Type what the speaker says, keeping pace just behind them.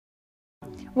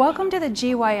Welcome to the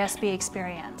GYSB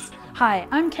experience. Hi,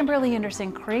 I'm Kimberly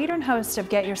Anderson, creator and host of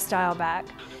Get Your Style Back.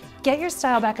 Get Your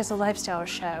Style Back is a lifestyle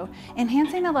show,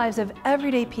 enhancing the lives of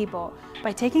everyday people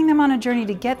by taking them on a journey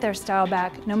to get their style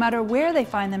back no matter where they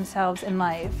find themselves in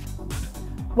life.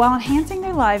 While enhancing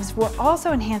their lives, we're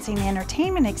also enhancing the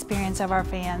entertainment experience of our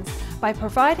fans by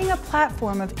providing a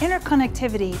platform of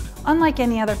interconnectivity unlike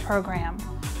any other program.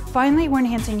 Finally, we're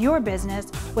enhancing your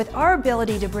business with our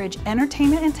ability to bridge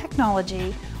entertainment and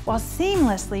technology while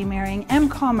seamlessly marrying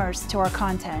m-commerce to our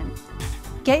content.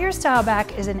 Get Your Style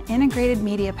Back is an integrated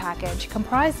media package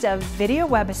comprised of video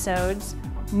webisodes,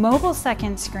 mobile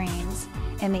second screens,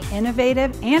 and the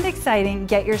innovative and exciting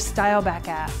Get Your Style Back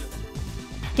app.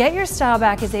 Get Your Style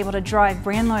Back is able to drive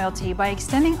brand loyalty by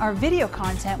extending our video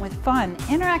content with fun,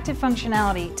 interactive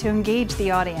functionality to engage the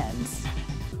audience.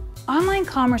 Online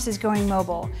commerce is going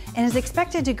mobile and is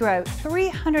expected to grow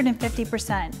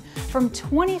 350% from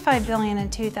 $25 billion in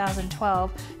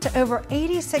 2012 to over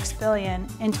 $86 billion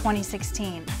in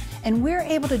 2016. And we're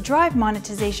able to drive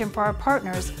monetization for our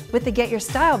partners with the Get Your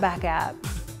Style Back app.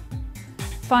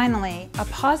 Finally, a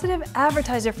positive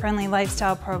advertiser-friendly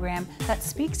lifestyle program that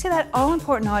speaks to that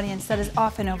all-important audience that is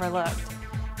often overlooked.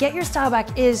 Get Your Style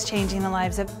Back is changing the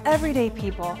lives of everyday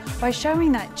people by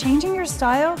showing that changing your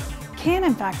style can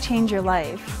in fact change your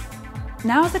life.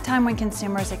 Now is the time when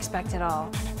consumers expect it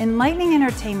all. Enlightening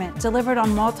entertainment delivered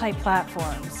on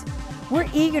multi-platforms. We're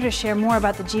eager to share more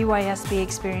about the GYSB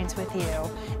experience with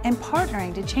you and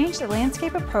partnering to change the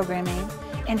landscape of programming,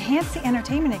 enhance the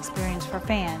entertainment experience for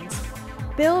fans,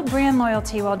 build brand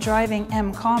loyalty while driving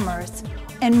m-commerce,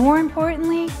 and more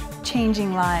importantly,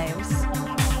 changing lives.